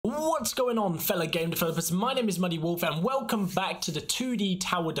What's going on, fellow game developers? My name is Muddy Wolf and welcome back to the 2D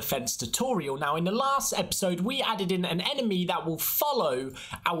tower defense tutorial. Now in the last episode we added in an enemy that will follow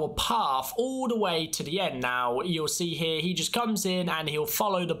our path all the way to the end. Now you'll see here he just comes in and he'll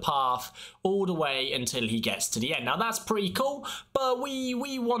follow the path all the way until he gets to the end. Now that's pretty cool, but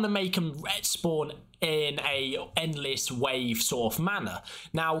we want to make him spawn in a endless wave sort of manner.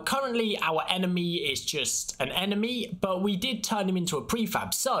 Now currently our enemy is just an enemy, but we did turn him into a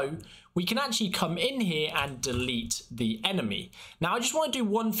prefab, so we can actually come in here and delete the enemy. Now I just want to do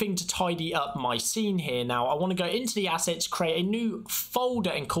one thing to tidy up my scene here. Now I want to go into the assets, create a new folder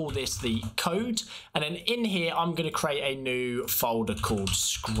and call this the code, and then in here I'm going to create a new folder called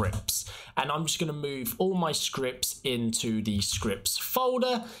scripts, and I'm just going to move all my scripts into the scripts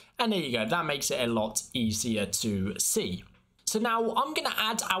folder, and there you go. That makes it a lot easier to see. So now I'm going to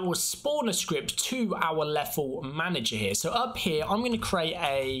add our spawner script to our level manager here. So up here I'm going to create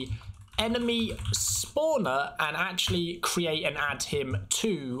a enemy spawner and actually create and add him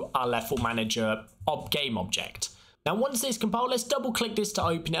to our level manager game object. Now once this compiled, let's double click this to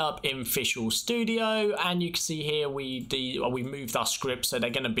open it up in Visual Studio, and you can see here we moved our scripts so they're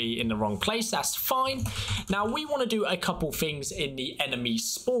going to be in the wrong place. That's fine. Now we want to do a couple things in the enemy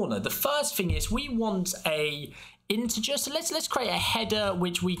spawner. The first thing is we want a integer, so let's create a header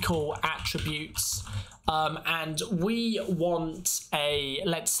which we call attributes, and we want a,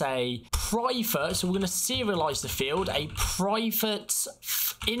 let's say, private, so we're going to serialize the field, a private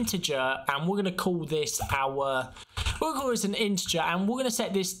integer, and we're going to call this an integer, and we're going to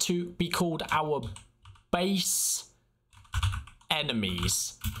set this to be called our base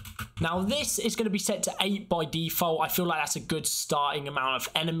enemies. Now this is going to be set to 8 by default. I feel like that's a good starting amount of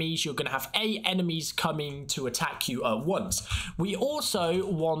enemies. You're going to have 8 enemies coming to attack you at once. We also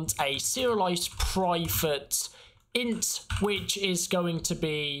want a serialized private int, which is going to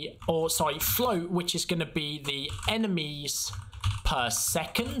be, float, which is going to be the enemies per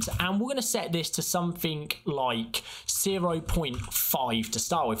second, and we're going to set this to something like 0.5 to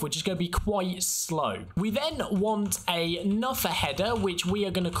start with, which is going to be quite slow. We then want another header which we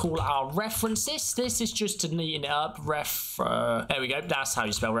are going to call our references. This is just to neaten it up. There we go, that's how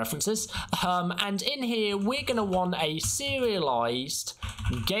you spell references. And in here we're going to want a serialized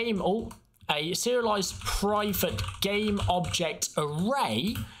private game object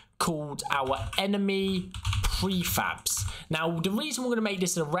array called our enemy prefabs. Now the reason we're going to make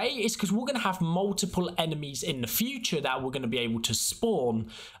this an array is because we're going to have multiple enemies in the future that we're going to be able to spawn,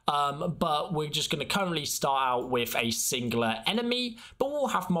 but we're just going to currently start out with a singular enemy, but we'll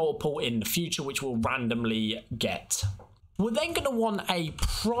have multiple in the future which we'll randomly get. We're then going to want a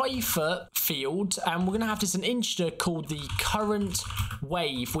private field, and we're going to have this an integer called the current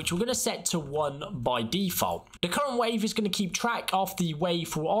wave, which we're going to set to 1 by default. The current wave is going to keep track of the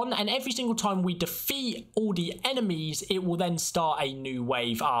wave we're on, and every single time we defeat all the enemies, it will then start a new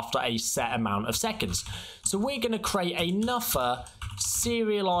wave after a set amount of seconds. So we're going to create another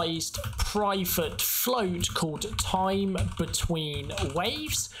serialized private float called time between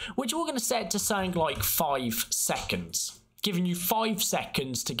waves, which we're going to set to something like 5 seconds. Giving you 5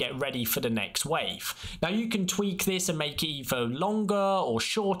 seconds to get ready for the next wave. Now you can tweak this and make it either longer or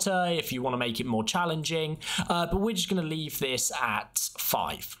shorter if you want to make it more challenging, but we're just going to leave this at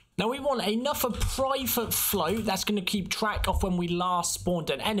 5. Now we want another private float that's going to keep track of when we last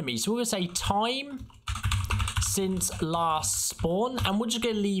spawned an enemy. So we're going to say time since last spawn, and we're just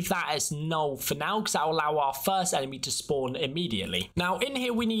going to leave that as null for now because that will allow our first enemy to spawn immediately. Now in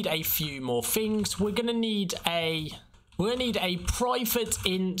here we need a few more things. We're going to need a private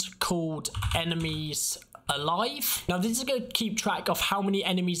int called enemies alive. Now this is going to keep track of how many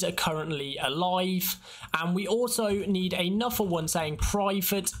enemies are currently alive, and we also need another one saying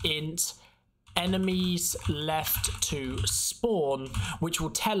private int enemies left to spawn, which will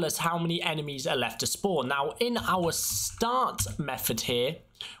tell us how many enemies are left to spawn. Now in our start method here,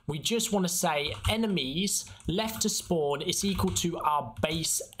 we just want to say enemies left to spawn is equal to our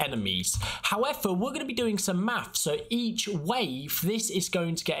base enemies. However, we're going to be doing some math, so each wave this is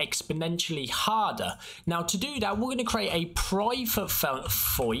going to get exponentially harder. Now to do that, we're going to create a private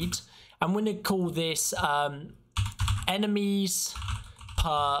void, and we're going to call this enemies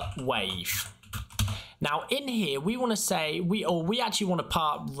per wave. Now in here we want to say we actually want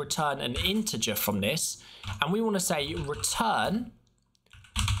to return an integer from this, and we want to say return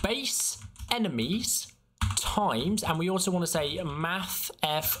base enemies times, and we also want to say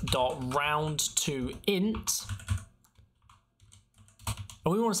mathf.round to int,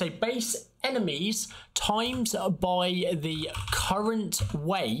 and we want to say base enemies times by the current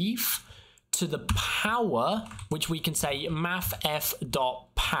wave to the power, which we can say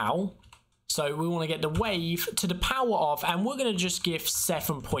mathf.pow. So we want to get the wave to the power of, and we're going to just give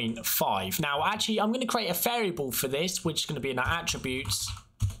 7.5. Now, actually, I'm going to create a variable for this, which is going to be in our attributes.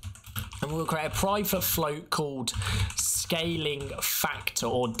 And we'll create a private float called scaling factor,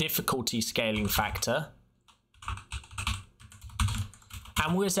 or difficulty scaling factor.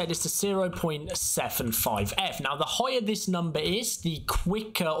 And we're going to set this to 0.75f. Now, the higher this number is, the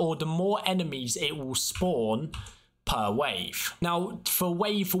quicker or the more enemies it will spawn per wave. Now, for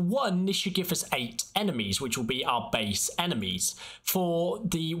wave 1, this should give us 8 enemies, which will be our base enemies. For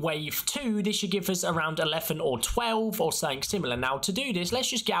the wave 2, this should give us around 11 or 12 or something similar. Now, to do this, let's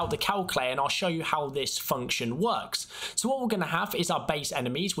just get out the calculator and I'll show you how this function works. So what we're going to have is our base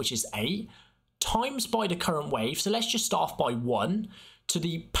enemies, which is 8, times by the current wave. So let's just start off by 1 to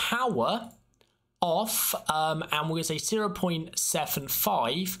the power of, and we're going to say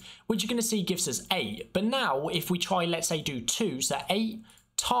 0.75, which you're going to see gives us 8. But now, if we try, let's say, do 2, so 8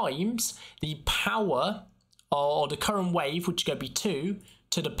 times the power, or the current wave, which is going to be 2,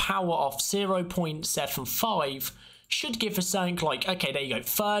 to the power of 0.75, should give us something like, okay, there you go,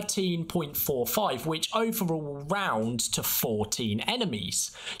 13.45, which overall will round to 14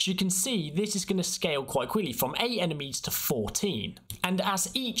 enemies. So you can see this is going to scale quite quickly from 8 enemies to 14. And as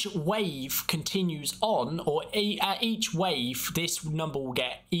each wave continues on, or at each wave, this number will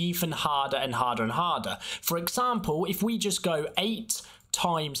get even harder and harder and harder. For example, if we just go 8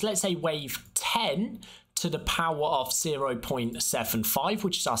 times, let's say wave 10, to the power of 0.75,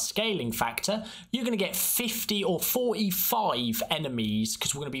 which is our scaling factor, you're going to get 50 or 45 enemies,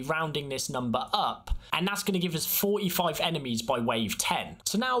 because we're going to be rounding this number up, and that's going to give us 45 enemies by wave 10.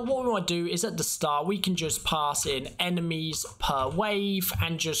 So now what we want to do is at the start, we can just pass in enemies per wave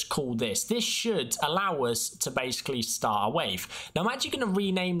and just call this. This should allow us to basically start a wave. Now I'm actually going to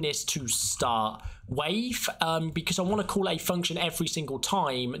rename this to start wave, because I want to call a function every single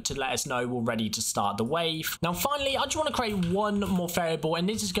time to let us know we're ready to start the wave. Now finally, I just want to create one more variable, and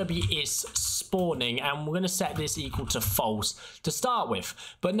this is going to be is spawning, and we're going to set this equal to false to start with.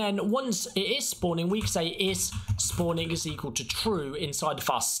 But then once it is spawning, we can say is spawning is equal to true inside of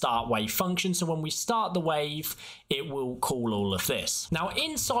our start wave function. So when we start the wave, it will call all of this. Now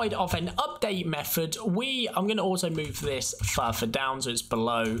inside of an update method, I'm going to also move this further down so it's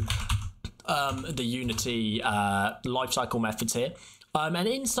below the Unity lifecycle methods here, and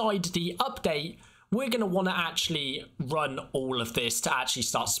inside the update, we're going to want to actually run all of this to actually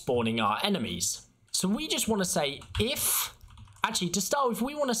start spawning our enemies. So we just want to say if, actually to start with,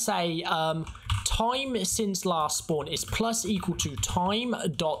 we want to say time since last spawn is plus equal to time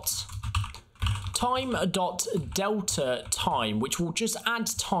dot delta time, which will just add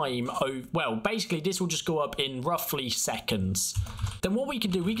time. Well, basically this will just go up in roughly seconds. Then what we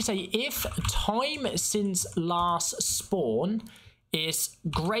can do, we can say if time since last spawn is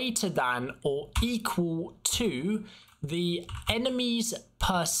greater than or equal to the enemies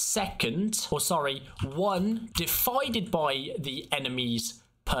per second, or sorry, 1 divided by the enemies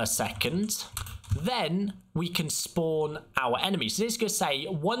per second, then we can spawn our enemies. So this is going to say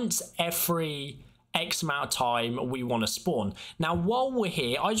once every X amount of time we want to spawn. Now while we're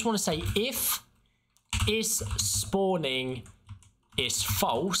here, I just want to say if is spawning is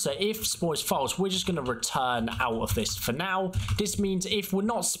false. So if spawn is false, we're just going to return out of this for now. This means if we're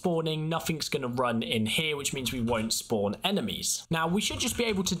not spawning, nothing's going to run in here, which means we won't spawn enemies. Now we should just be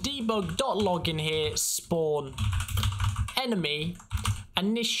able to debug.log in here, spawn enemy,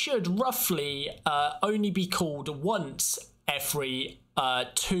 and this should roughly only be called once every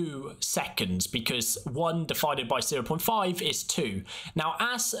 2 seconds, because 1 divided by 0.5 is 2. Now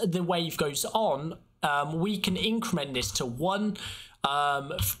as the wave goes on, we can increment this to 1,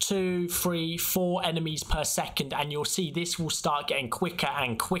 2, 3, 4 enemies per second, and you'll see this will start getting quicker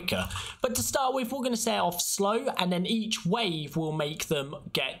and quicker. But to start with, we're going to set off slow, and then each wave will make them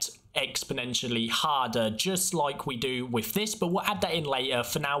get exponentially harder, just like we do with this, but we'll add that in later.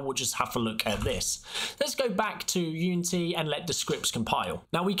 For now, we'll just have a look at this. Let's go back to Unity and let the scripts compile.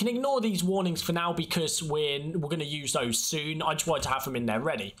 Now we can ignore these warnings for now because we're going to use those soon. I just wanted to have them in there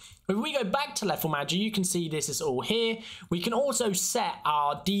ready. If we go back to Level Manager, you can see this is all here. We can also set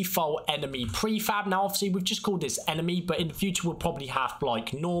our default enemy prefab. Now obviously we've just called this enemy, but in the future we'll probably have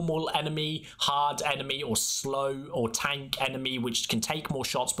like normal enemy, hard enemy, or slow or tank enemy, which can take more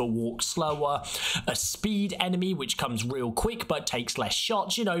shots but walk slower, a speed enemy which comes real quick but takes less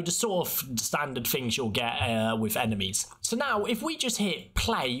shots, you know, the sort of standard things you'll get with enemies. So now if we just hit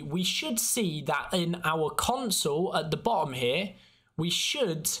play, we should see that in our console at the bottom here, we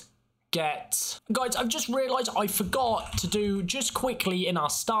should get... Guys, I've just realized I forgot to do just quickly in our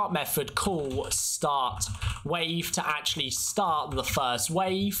start method call start wave to actually start the first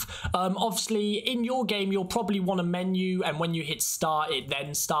wave. Obviously in your game you'll probably want a menu, and when you hit start it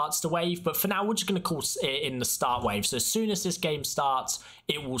then starts the wave, but for now we're just going to call it in the start wave. So as soon as this game starts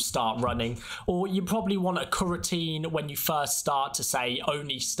it will start running. Or you probably want a coroutine when you first start to say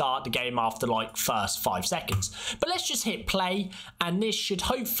only start the game after like first 5 seconds. But let's just hit play, and this should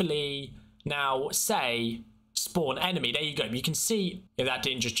hopefully now say spawn enemy. There you go. You can see if that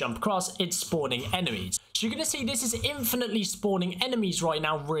didn't just jump across, it's spawning enemies. So you're going to see this is infinitely spawning enemies right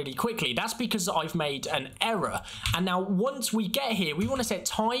now really quickly. That's because I've made an error. And now once we get here, we want to set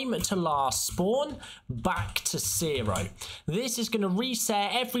time to last spawn back to 0. This is going to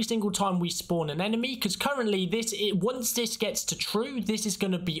reset every single time we spawn an enemy, because currently once this gets to true, this is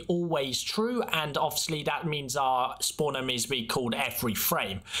going to be always true, and obviously that means our spawn enemies be called every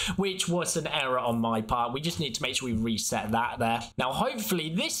frame, which was an error on my part. We just need to make sure we reset that there. Now hopefully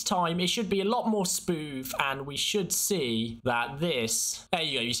this time it should be a lot more smooth, and we should see that this, there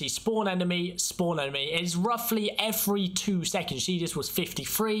you go, you see spawn enemy, it's roughly every 2 seconds. See, this was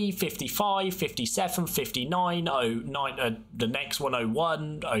 53, 55, 57, 59, 09, the next one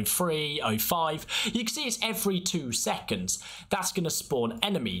 01, 03, 05. You can see it's every 2 seconds. That's going to spawn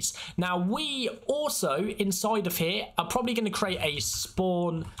enemies. Now we also inside of here are probably going to create a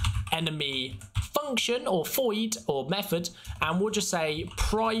spawn enemy function or void or method, and we'll just say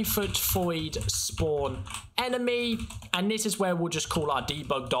private void spawn enemy, and this is where we'll just call our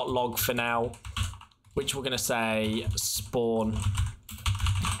debug.log for now, which we're going to say spawn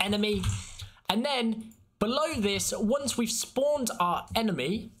enemy. And then below this, once we've spawned our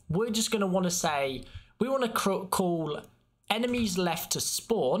enemy, we're just going to want to say we want to call enemies left to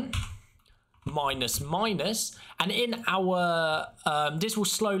spawn minus, and in our this will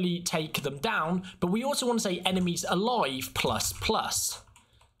slowly take them down, but we also want to say enemies alive plus.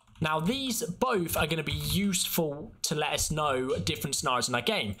 Now these both are going to be useful to let us know different scenarios in our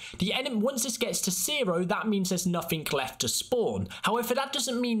game. The enemy, once this gets to 0, that means there's nothing left to spawn. However, that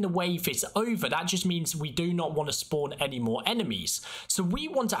doesn't mean the wave is over. That just means we do not want to spawn any more enemies. So we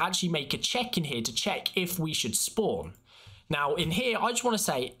want to actually make a check in here to check if we should spawn. Now in here, I just want to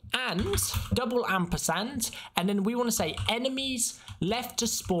say and double ampersand, and then we want to say enemies left to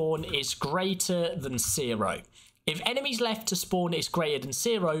spawn is greater than 0. If enemies left to spawn is greater than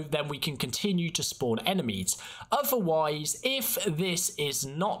 0, then we can continue to spawn enemies. Otherwise, if this is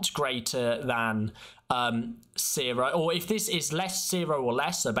not greater than 0, or if this is less 0 or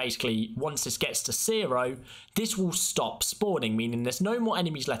less, so basically once this gets to 0, this will stop spawning, meaning there's no more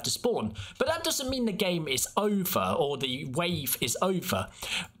enemies left to spawn. But that doesn't mean the game is over or the wave is over.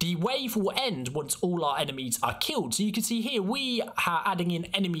 The wave will end once all our enemies are killed. So you can see here we are adding in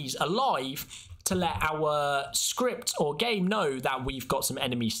enemies alive to let our script or game know that we've got some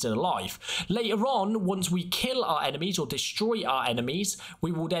enemies still alive. Later on, once we kill our enemies or destroy our enemies,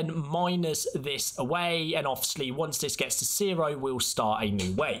 we will then minus this away, and obviously once this gets to 0, we'll start a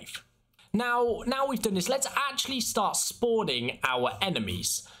new wave. Now we've done this, let's actually start spawning our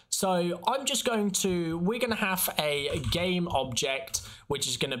enemies. So we're going to have a game object, which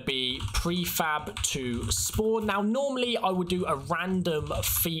is going to be prefab to spawn. Now, normally I would do a random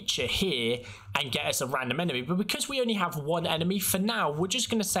feature here and get us a random enemy, but because we only have one enemy for now, we're just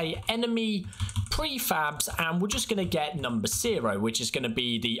going to say enemy prefabs, and we're just going to get number 0, which is going to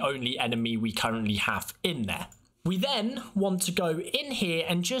be the only enemy we currently have in there. We then want to go in here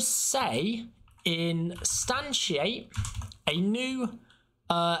and just say instantiate a new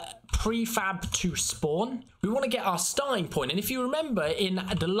prefab to spawn. We want to get our starting point, and if you remember in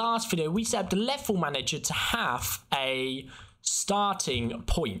the last video we set up the level manager to have a starting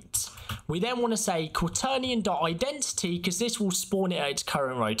point. We then want to say quaternion.identity, because this will spawn it at its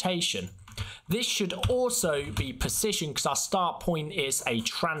current rotation. This should also be position, because our start point is a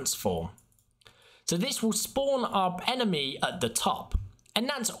transform. So this will spawn our enemy at the top. And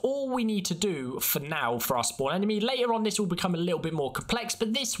that's all we need to do for now for our spawn enemy. Later on, this will become a little bit more complex,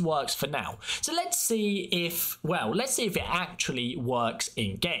 but this works for now. So let's see if it actually works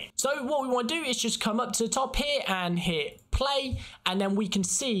in game. So what we want to do is just come up to the top here and hit play, and then we can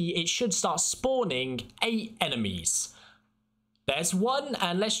see it should start spawning 8 enemies. There's one,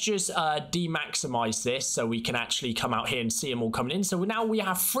 and let's just demaximize this so we can actually come out here and see them all coming in. So now we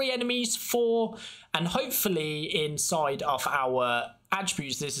have 3 enemies, 4, and hopefully inside of our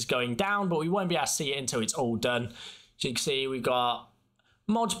attributes this is going down, but we won't be able to see it until it's all done. So you can see we've got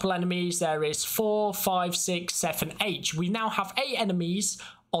multiple enemies. There is 4, 5, 6, 7, 8. We now have 8 enemies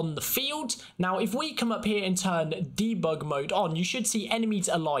on the field. Now, if we come up here and turn debug mode on, you should see enemies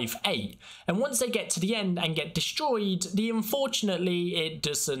alive 8. And once they get to the end and get destroyed, unfortunately,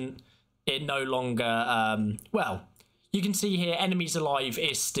 it no longer, well, you can see here enemies alive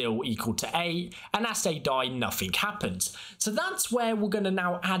is still equal to 8, and as they die, nothing happens. So that's where we're going to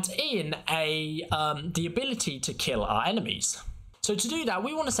now add in the ability to kill our enemies. So to do that,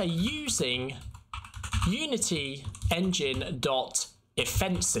 we want to say using Unity Engine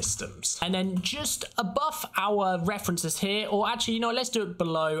event systems, and then just above our references here, or actually, you know, let's do it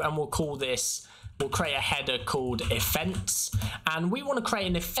below, and we'll create a header called events, and we want to create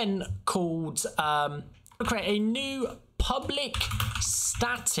an event called create a new public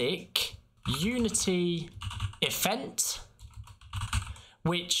static Unity event,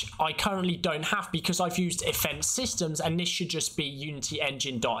 which I currently don't have because I've used event systems, and this should just be Unity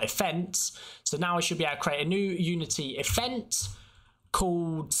Engine.events. So now I should be able to create a new Unity event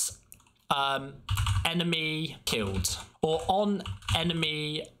called enemy killed, or on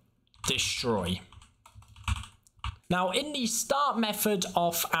enemy destroy. Now, in the start method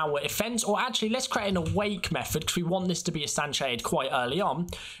of our event, or actually let's create an awake method because we want this to be instantiated quite early on.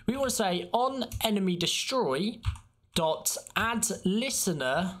 We want to say on enemy destroy dot add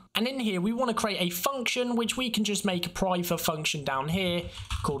listener, and in here we want to create a function which we can just make a private function down here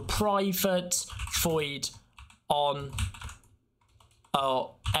called private void on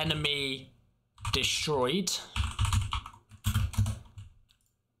enemy destroyed.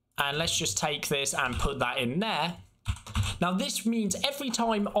 And let's just take this and put that in there. Now, this means every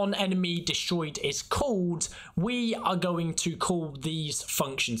time on enemy destroyed is called, we are going to call these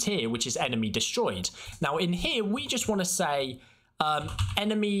functions here, which is enemy destroyed. Now, in here, we just want to say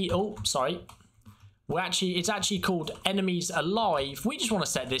enemy, oh, sorry. It's actually called enemies alive. We just want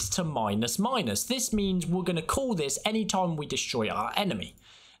to set this to -. This means we're going to call this anytime we destroy our enemy.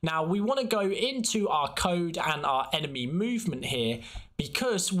 Now, we want to go into our code and our enemy movement here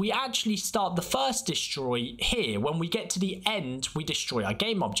because we actually start the first destroy here. When we get to the end, we destroy our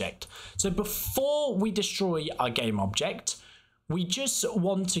game object. So before we destroy our game object, we just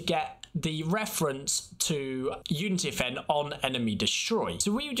want to get the reference to Unity event on enemy destroy.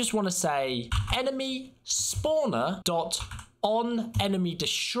 So we just want to say enemy spawner dot on enemy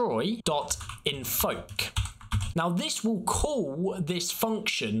destroy dot invoke. Now, this will call this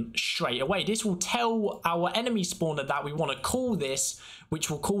function straight away. This will tell our enemy spawner that we want to call this, which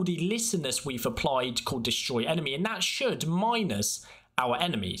will call the listeners we've applied called destroy enemy, and that should minus our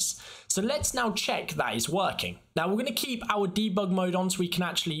enemies. So let's now check that is working. Now, we're going to keep our debug mode on so we can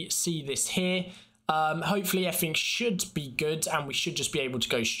actually see this here. Hopefully everything should be good, and we should just be able to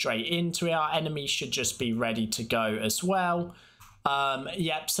go straight into it. Our enemies should just be ready to go as well.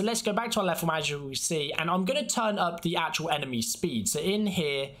 Yep, so let's go back to our level manager, we see, and I'm going to turn up the actual enemy speed. So in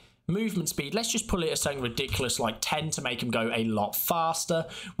here, movement speed, let's just pull it at something ridiculous like 10 to make them go a lot faster.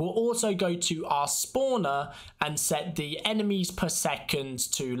 We'll also go to our spawner and set the enemies per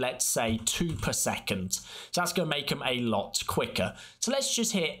second to, let's say, 2 per second. So that's going to make them a lot quicker. So let's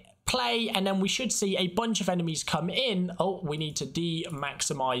just hit play, and then we should see a bunch of enemies come in. Oh, we need to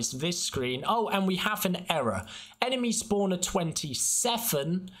de-maximize this screen. Oh, and we have an error. Enemy spawner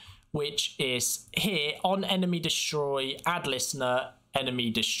 27, which is here on enemy destroy, add listener, enemy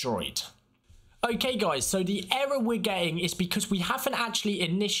destroyed. Okay guys, so the error we're getting is because we haven't actually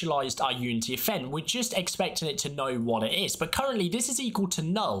initialized our Unity event. We're just expecting it to know what it is. But currently this is equal to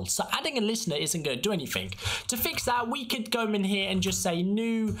null. So adding a listener isn't going to do anything. To fix that, we could go in here and just say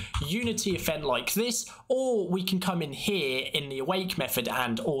new Unity event like this. Or we can come in here in the awake method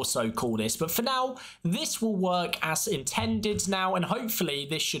and also call this. But for now, this will work as intended now. And hopefully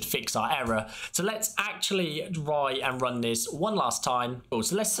this should fix our error. So let's actually try and run this one last time.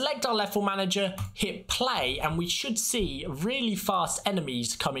 So let's select our level manager, hit play, and we should see really fast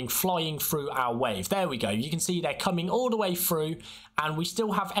enemies coming flying through our wave. There we go. You can see they're coming all the way through, and we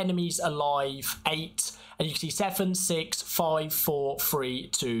still have enemies alive 8, and you can see 7, 6, 5, 4, 3,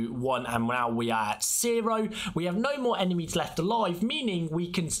 2, 1, and now we are at 0. We have no more enemies left alive, meaning we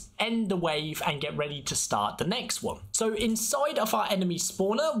can end the wave and get ready to start the next one. So inside of our enemy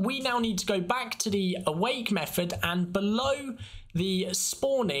spawner, we now need to go back to the awake method, and below the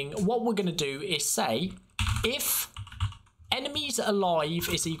spawning, what we're going to do is say if enemies alive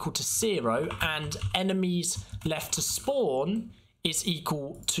is equal to 0 and enemies left to spawn is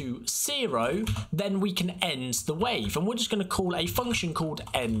equal to 0, then we can end the wave, and we're just going to call a function called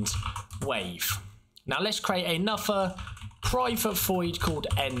end wave. Now let's create another private void called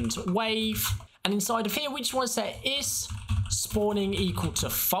end wave, and inside of here we just want to say is spawning equal to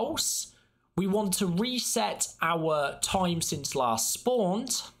false, we want to reset our time since last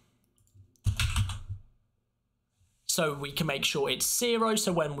spawned. So we can make sure it's 0.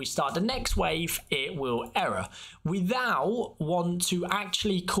 So when we start the next wave, it will error. We now want to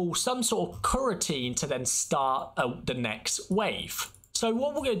actually call some sort of coroutine to then start the next wave. So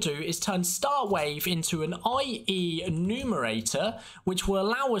what we're going to do is turn start wave into an IE numerator, which will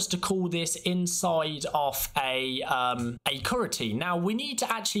allow us to call this inside of a coroutine. Now we need to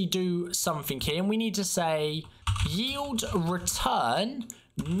actually do something here, and we need to say yield return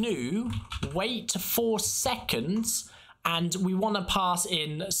new, wait 4 seconds, and we want to pass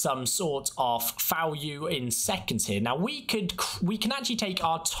in some sort of value in seconds here. Now we can actually take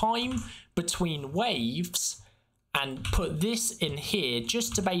our time between waves and put this in here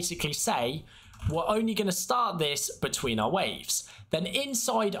just to basically say we're only going to start this between our waves. Then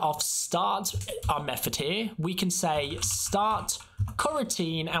inside of start, our method here, we can say start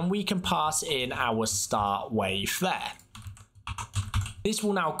coroutine, and we can pass in our start wave there. This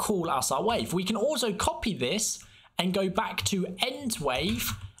will now call our start wave. We can also copy this and go back to end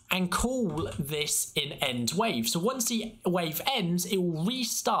wave and call this in end wave. So once the wave ends, it will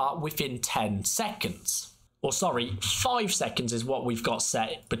restart within 10 seconds. Or sorry, 5 seconds is what we've got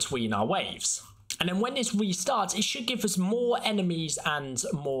set between our waves. And then when this restarts, it should give us more enemies and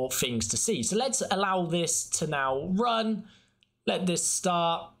more things to see. So let's allow this to now run. Let this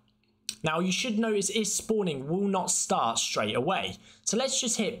start. Now you should notice is spawning will not start straight away. So let's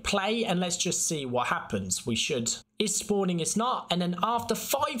just hit play and let's just see what happens. We should, is spawning, it's not. And then after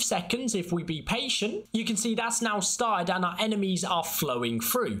 5 seconds, if we be patient, you can see that's now started and our enemies are flowing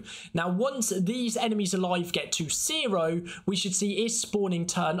through. Now once these enemies alive get to 0, we should see is spawning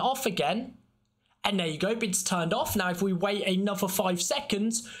turn off again. And there you go, it's turned off. Now if we wait another 5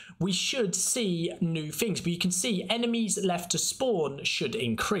 seconds, we should see new things. But you can see enemies left to spawn should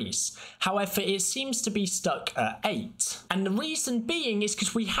increase. However, it seems to be stuck at 8. And the reason being is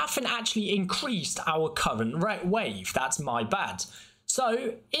because we haven't actually increased our current wave. That's my bad.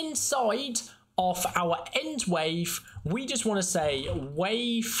 So inside of our end wave, we just want to say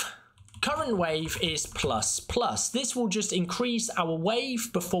wave... current wave is ++. This will just increase our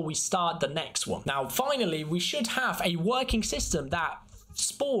wave before we start the next one. Now, finally, we should have a working system that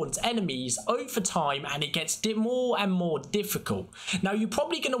spawns enemies over time and it gets more and more difficult. Now, you're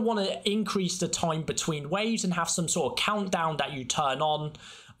probably going to want to increase the time between waves and have some sort of countdown that you turn on.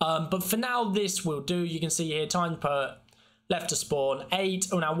 But for now, this will do. You can see here, time per left to spawn, 8.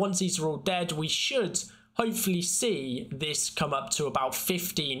 Oh, now, once these are all dead, we should hopefully see this come up to about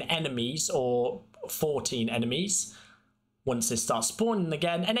 15 enemies or 14 enemies once this starts spawning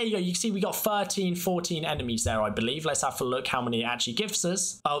again. And there you go, you can see we got 14 enemies there, I believe. Let's have a look how many it actually gives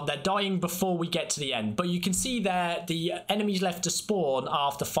us. Oh, they're dying before we get to the end, but you can see there the enemies left to spawn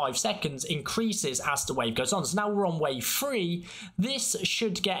after 5 seconds increases as the wave goes on. So now we're on wave 3. This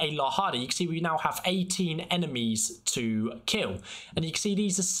should get a lot harder. You can see we now have 18 enemies to kill, and you can see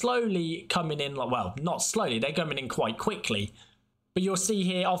these are slowly coming in, well, not slowly, they're coming in quite quickly. But you'll see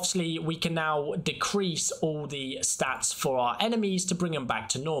here, obviously, we can now decrease all the stats for our enemies to bring them back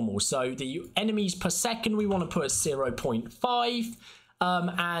to normal. So the enemies per second, we want to put at 0.5.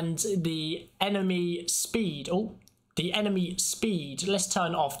 And the enemy speed, let's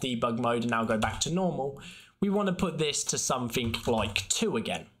turn off debug mode and now go back to normal. We want to put this to something like 2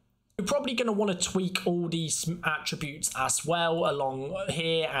 again. You're probably going to want to tweak all these attributes as well along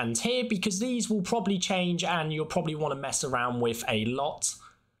here and here, because these will probably change and you'll probably want to mess around with a lot.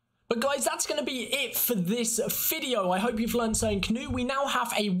 But guys, that's going to be it for this video. I hope you've learned something new. We now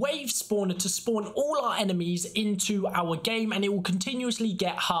have a wave spawner to spawn all our enemies into our game, and it will continuously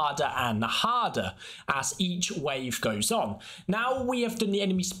get harder and harder as each wave goes on. Now we have done the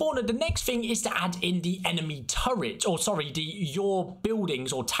enemy spawner. The next thing is to add in the enemy turret, or sorry, your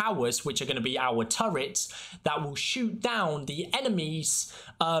buildings or towers, which are going to be our turrets that will shoot down the enemies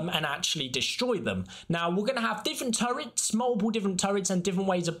and actually destroy them. Now we're going to have different turrets, multiple different turrets, and different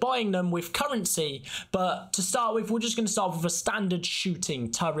ways of buying them with currency. But to start with, we're just going to start with a standard shooting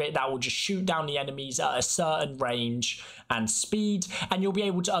turret that will just shoot down the enemies at a certain range and speed, and you'll be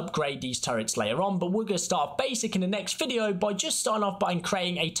able to upgrade these turrets later on. But we're going to start basic in the next video by just starting off by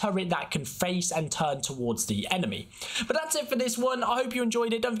creating a turret that can face and turn towards the enemy. But that's it for this one. I hope you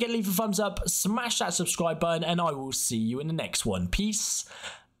enjoyed it. Don't forget to leave a thumbs up, smash that subscribe button, and I will see you in the next one. Peace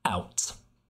out.